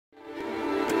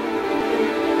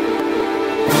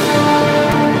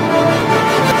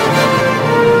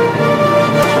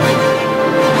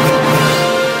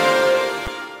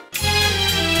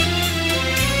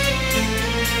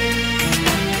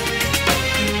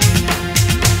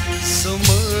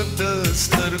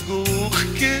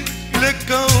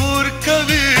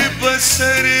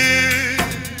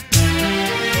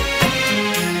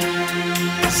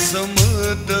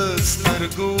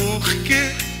اوښکې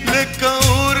لکه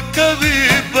اور کوي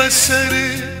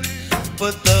بسرې په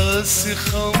داسې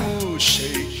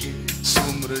خاموشۍ کې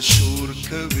څومره شور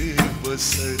کوي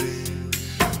بسرې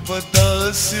په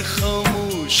داسې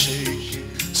خاموشۍ کې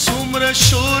څومره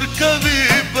شور کوي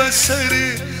بسرې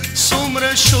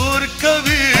څومره شور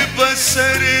کوي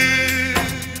بسرې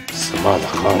زما د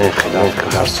خانې خلاف که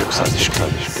هر څوک سازش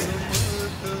کوي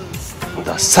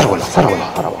دا سر ولا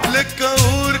لکه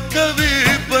اور کوي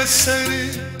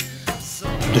بسرې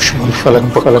دشمن خلک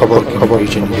په خبر کې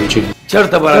پیژني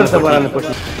چېرته بارانه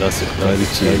پټي داسې ښکاري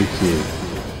چې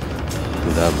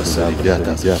دا بسرې بیا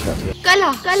تازه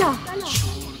کله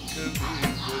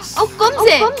او کوم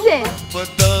ځای په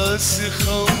داسې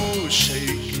خاموشۍ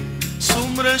کې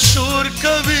څومره شور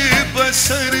کوي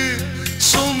بسرې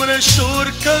څومره شور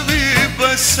کوي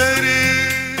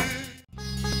بسرې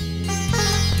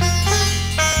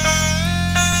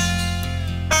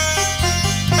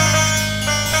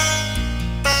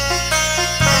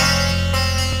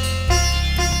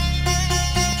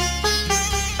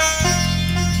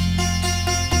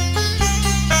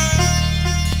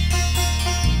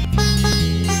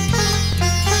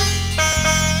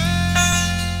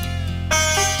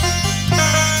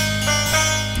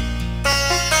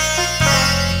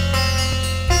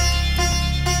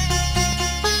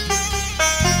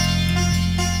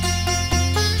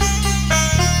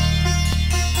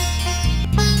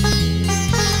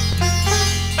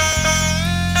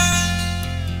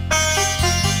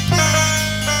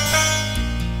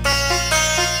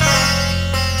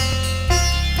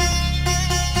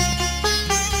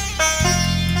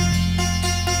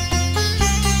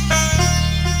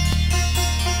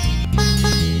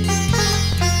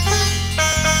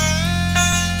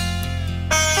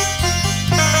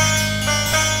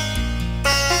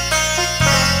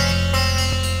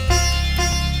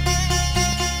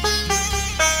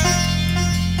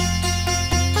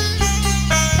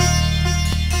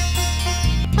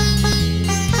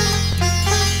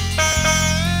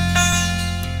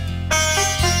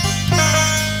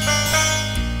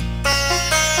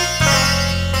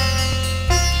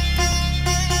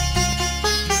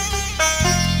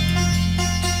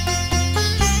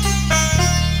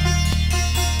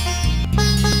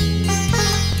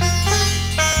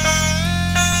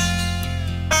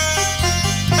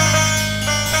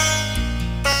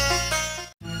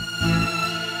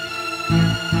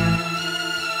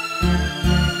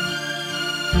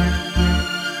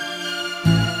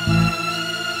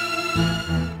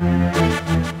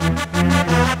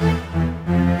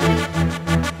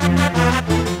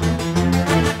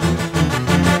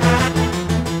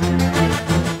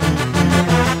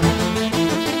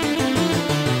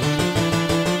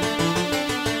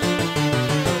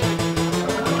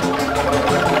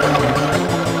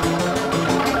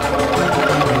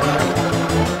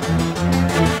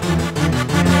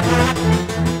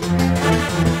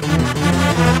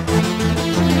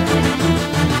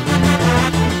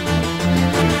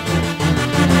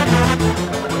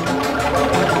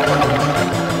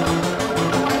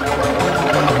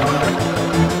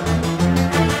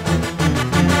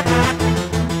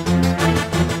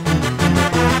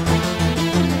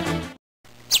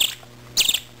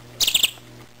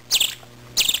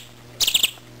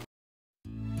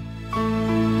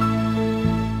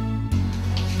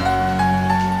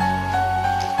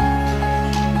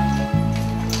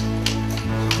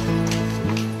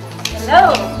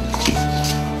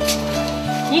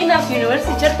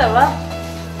چرته وا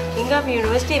څنګه په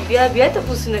یونیورسيټي بیا ته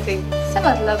پوښتنه کوي څه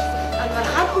مطلب انور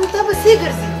خان هم ته بسې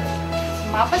ګرځي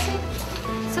ما پسې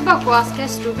سبا خواس کې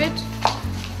سټوبټ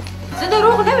زه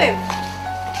دروغ نه وایم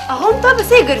هغه ته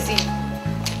بسې ګرځي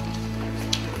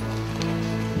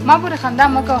ما پورې خندا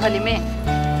مکو حلیمه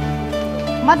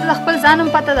ما د خپل ځانم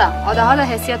پته ده او د حاله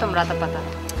حیثیت هم راته پته ده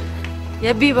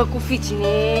یا بی وقوفي چې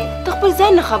نه ته خپل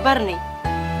ځان خبر نه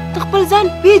ته خپل ځان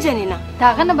پیژنې نه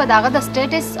داغه نه به داغه د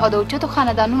سټیټس او د اوچتو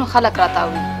خاندانونو خلک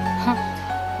راتاوي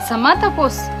زما تاسو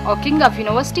او کینګ اف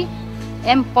یونیورسيټي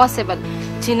امپوسیبل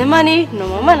چې نه مانی نو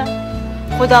مانا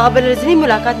خو دا بل ورځنی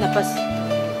ملاقات نه پس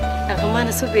هغه ما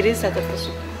نه سو بیرې ساته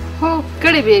پښو هو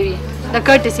کړي بیوي د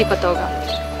کټسی پتوګه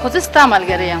خو زه ستا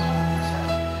ملګری یم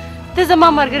ته زما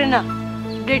ملګری نه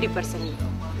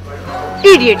 80%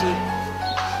 ایډیټ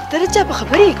تر چا په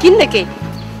خبرې یقین نه کوي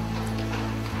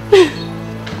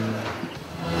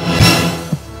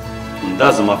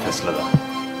دا زما فیصله ده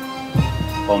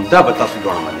او همدا به تاسو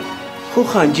دواړه منئ خو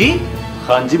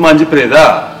خانجي مانجي پرېږده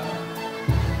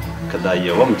که دا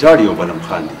یو هم جاړي او بل هم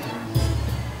خاندي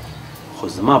خو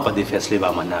زما په دې فیصلې به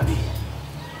عمل نه وي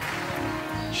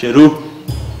شیرو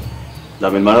دا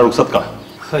مېلمانه رخصت کړه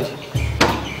ښه جي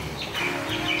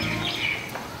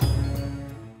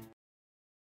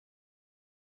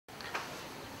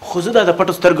خو زه دا د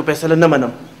پټو سترګو فیصله نه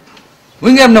منم.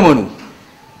 موږ هم نه منو.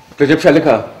 رجب شاه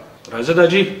لکه راځه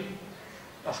داجي.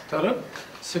 اختر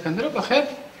سکندر بخیر.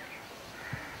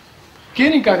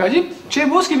 کینی کاکا جی چه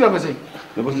بوس کی بیا بسې.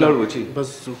 بس لاړ وچی. بس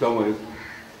السلام علیکم.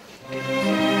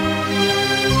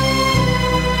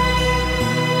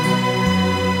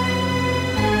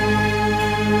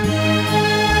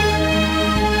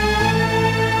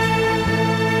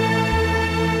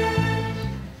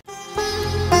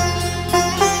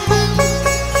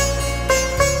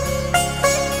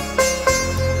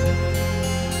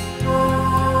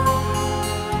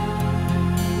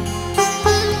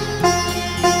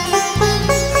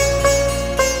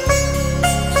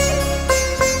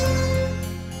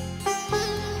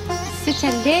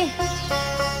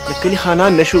 کلی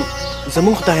خانان نشو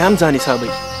زمون خدایان ځان حسابوي.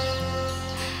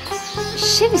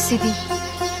 شوي څه دي؟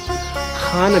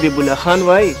 خان حبیب الله خان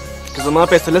وایي که زما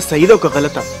فیصله صحیح ده او که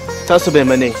غلطه تاسو به یې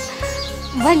منئ.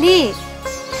 ولې؟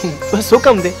 بس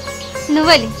حکم دی. نو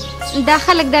ولې؟ دا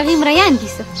خلک د هغې مریان دي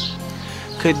څه؟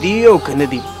 که دي او که نه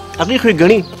دي هغې خو یې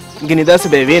ګڼي ګنې داسې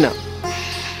به یې وې نه.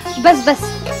 بس بس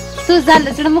تو ځان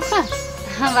له زړه مو ښه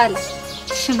واله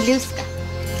شملې وڅښه.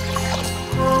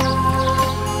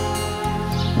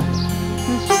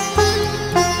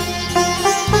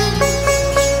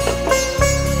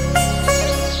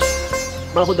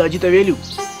 ما خو داجي ته ویلي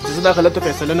چې زه دا غلطه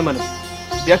فیصله نه منم.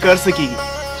 بیا که هر څه کېږي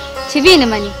چې ویې نه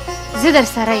منې زه در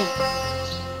سره یم.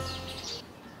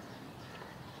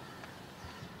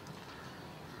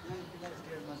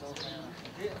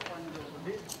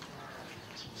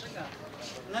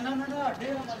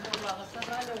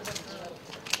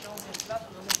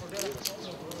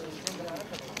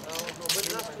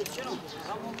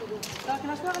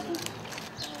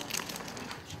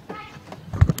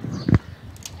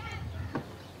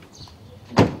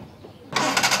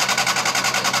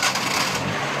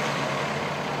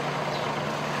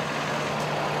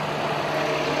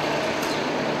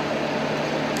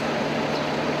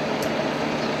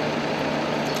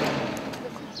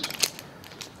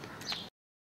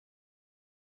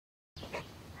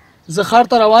 زه ښار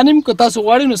ته روان یم که تاسو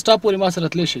غواړئ نو ستا پورې ما سره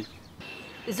تللی شئ.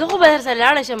 زه خو به در سره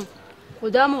لاړه شم خو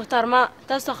دا محترمه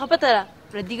تاسو ته ښه پته ده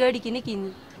پردي ګاډي کې نه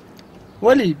کښېني.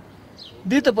 ولې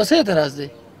دې ته په څه اعتراض دی؟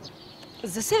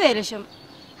 زه څه ویلی شم؟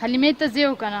 حلیمې ته ځې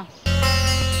و که نه؟